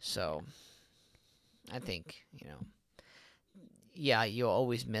 So, I think, yeah, you'll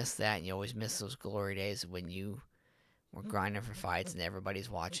always miss that, and you always miss those glory days when you were grinding for fights and everybody's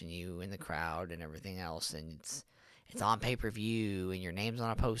watching you in the crowd and everything else, and it's on pay-per-view, and your name's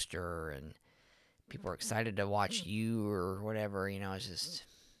on a poster, and people are excited to watch you or whatever, it's just,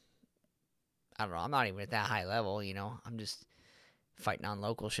 I don't know, I'm not even at that high level, I'm just fighting on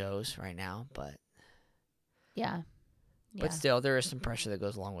local shows right now, but... Yeah. Yeah. But still, there is some pressure that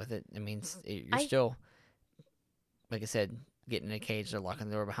goes along with it. I mean, you're still, like I said, getting in a cage, they're locking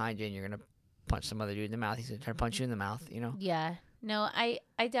the door behind you, and you're going to punch some other dude in the mouth. He's going to try to punch you in the mouth, Yeah. No, I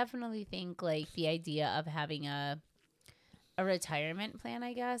definitely think, like, the idea of having a retirement plan,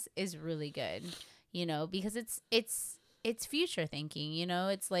 I guess, is really good, because it's future thinking,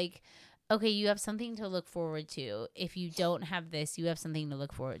 It's like, okay, you have something to look forward to. If you don't have this, you have something to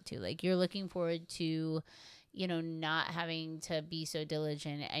look forward to. Like, you're looking forward to... not having to be so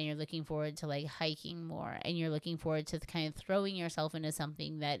diligent, and you're looking forward to like hiking more, and you're looking forward to kind of throwing yourself into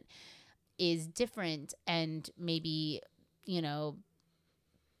something that is different and maybe,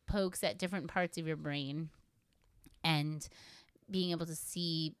 pokes at different parts of your brain, and being able to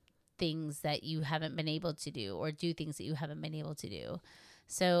see things that you haven't been able to do, or do things that you haven't been able to do.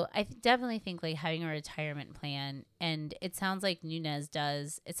 So I definitely think like having a retirement plan, and it sounds like Nunes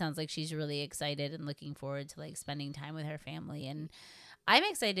does. It sounds like she's really excited and looking forward to like spending time with her family. And I'm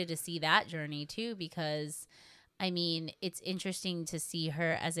excited to see that journey too, because I mean, it's interesting to see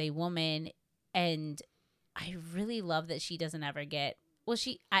her as a woman, and I really love that she doesn't ever get. Well,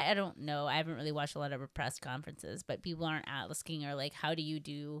 I don't know. I haven't really watched a lot of her press conferences, but people aren't asking her, like, how do you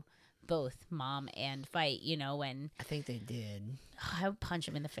do both mom and fight? You know, when I think they did. I would punch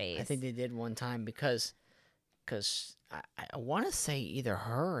him in the face. I think they did one time because I want to say either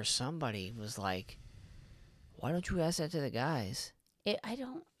her or somebody was like, why don't you ask that to the guys? I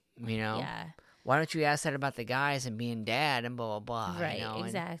don't. You know? Yeah. Why don't you ask that about the guys and being dad and blah, blah, blah. Right. You know?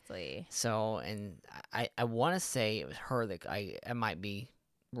 Exactly. And I want to say it was her that, I might be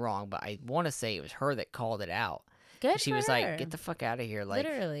wrong, but I want to say it was her that called it out. Good. She for was her. like, get the fuck out of here. Like,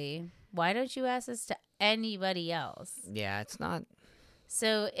 literally. Why don't you ask this to anybody else? yeah, it's not.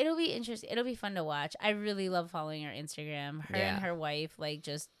 So it'll be interesting. It'll be fun to watch. I really love following her Instagram. Her Yeah. and her wife like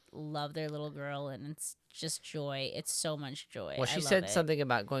just love their little girl, and it's just joy. It's so much joy. Well, she I love said it. something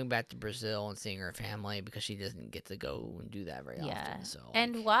about going back to Brazil and seeing her family because she doesn't get to go and do that very often. So,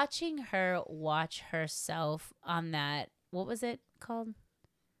 and like, watching her watch herself on that, what was it called?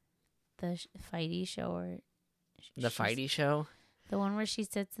 The fighty show or the fighty show. the one where she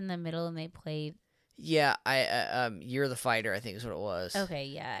sits in the middle and they play. Yeah, You're the Fighter, I think is what it was. Okay,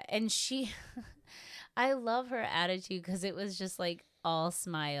 yeah, and she, I love her attitude because it was just like all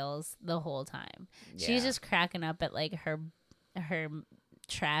smiles the whole time. Yeah. She's just cracking up at like her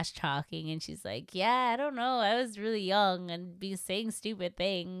trash talking, and she's like, yeah, I don't know, I was really young and be saying stupid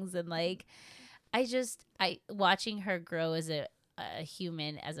things, and like I watching her grow as a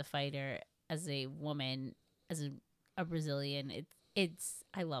human, as a fighter, as a woman, as a Brazilian, it's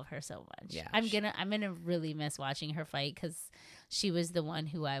I love her so much. Yeah, I'm gonna really miss watching her fight because she was the one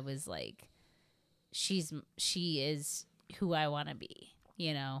who I was like, she is who I want to be,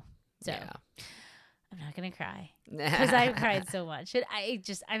 you know. So yeah. I'm not gonna cry because I cried so much. And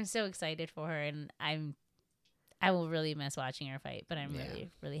I'm so excited for her, and I will really miss watching her fight. But I'm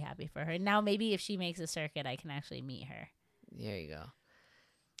really, really happy for her. Now maybe if she makes a circuit, I can actually meet her. There you go.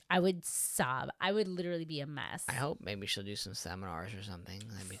 I would sob. I would literally be a mess. I hope maybe she'll do some seminars or something.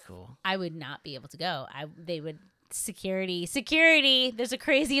 That'd be cool. I would not be able to go. They would security. There's a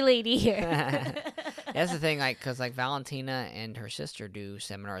crazy lady here. That's the thing, like, because like Valentina and her sister do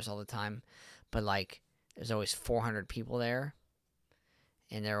seminars all the time, but like there's always 400 people there,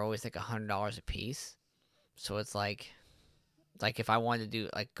 and they're always like $100 a piece. So it's like if I wanted to do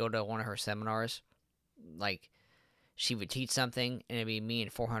like go to one of her seminars, like she would teach something and it'd be me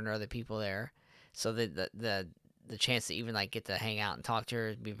and 400 other people there. So the chance to even like get to hang out and talk to her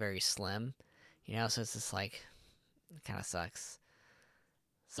would be very slim, you know. So it's just like it kind of sucks.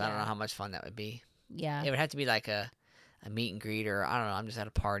 So I don't know how much fun that would be. Yeah. It would have to be like a meet and greet, or I don't know. I'm just at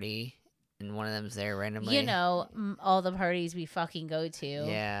a party and one of them's there randomly. You know, all the parties we fucking go to.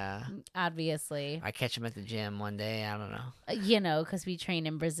 Yeah. Obviously. I catch him at the gym one day. I don't know. You know, because we train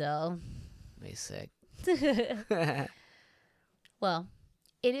in Brazil. He's sick. Well,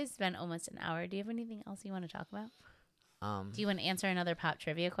 it has been almost an hour. Do you have anything else you want to talk about? Do you want to answer another pop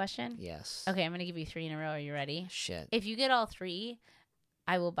trivia question? Yes. Okay, I'm going to give you 3 in a row. Are you ready? Shit. If you get all 3,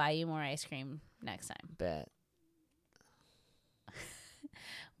 I will buy you more ice cream next time. Bet.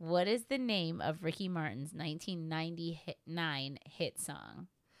 What is the name of Ricky Martin's 1999 hit song?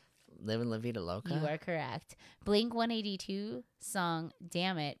 Livin' La Vida Loca? You are correct. Blink 182 song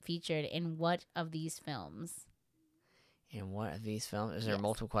Damn It featured in what of these films? In what of these films? Is there Yes.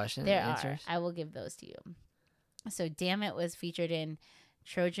 multiple questions? There answers? are. I will give those to you. So Damn It was featured in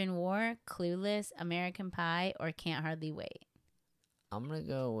Trojan War, Clueless, American Pie, or Can't Hardly Wait. I'm going to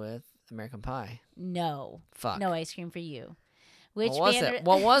go with American Pie. No. Fuck. No ice cream for you. Which What was band it?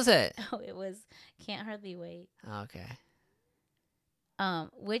 What was it? Oh, it was Can't Hardly Wait. Okay.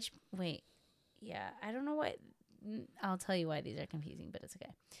 Yeah, I don't know what. I'll tell you why these are confusing, but it's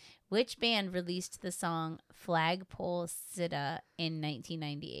okay. Which band released the song Flagpole Sitta in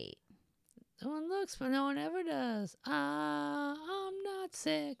 1998? No one looks, but no one ever does. I'm not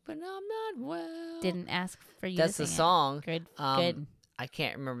sick, but I'm not well. Didn't ask for you That's to the sing song. it. Good. I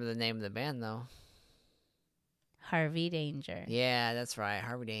can't remember the name of the band, though. Harvey Danger. Yeah, that's right.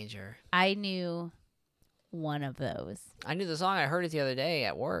 Harvey Danger. I knew one of those. I knew the song. I heard it the other day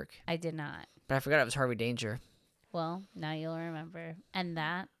at work, I did not. but I forgot it was Harvey Danger. Well, now you'll remember. And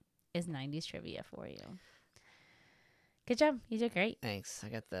that is 90s trivia for you. Good job. You did great. Thanks. I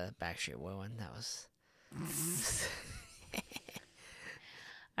got the Backstreet Boy one. That was...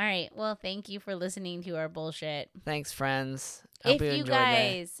 All right. Well, thank you for listening to our bullshit. Thanks, friends. If you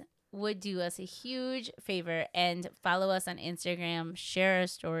guys would do us a huge favor and follow us on Instagram, share our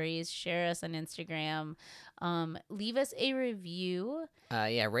stories, share us on Instagram, leave us a review.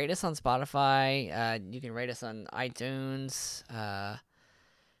 Yeah, rate us on Spotify. You can rate us on iTunes.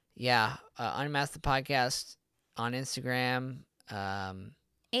 Unmask the podcast on Instagram.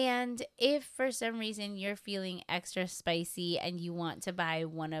 And if for some reason you're feeling extra spicy and you want to buy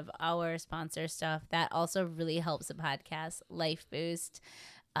one of our sponsor stuff, that also really helps the podcast. Life Boost,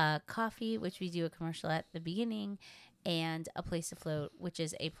 coffee, which we do a commercial at the beginning, and A Place to Float, which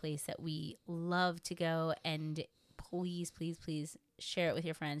is a place that we love to go. And please, please, please share it with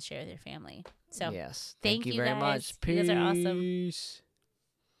your friends, share it with your family. So yes, thank you you very guys. much. You guys are awesome. Peace.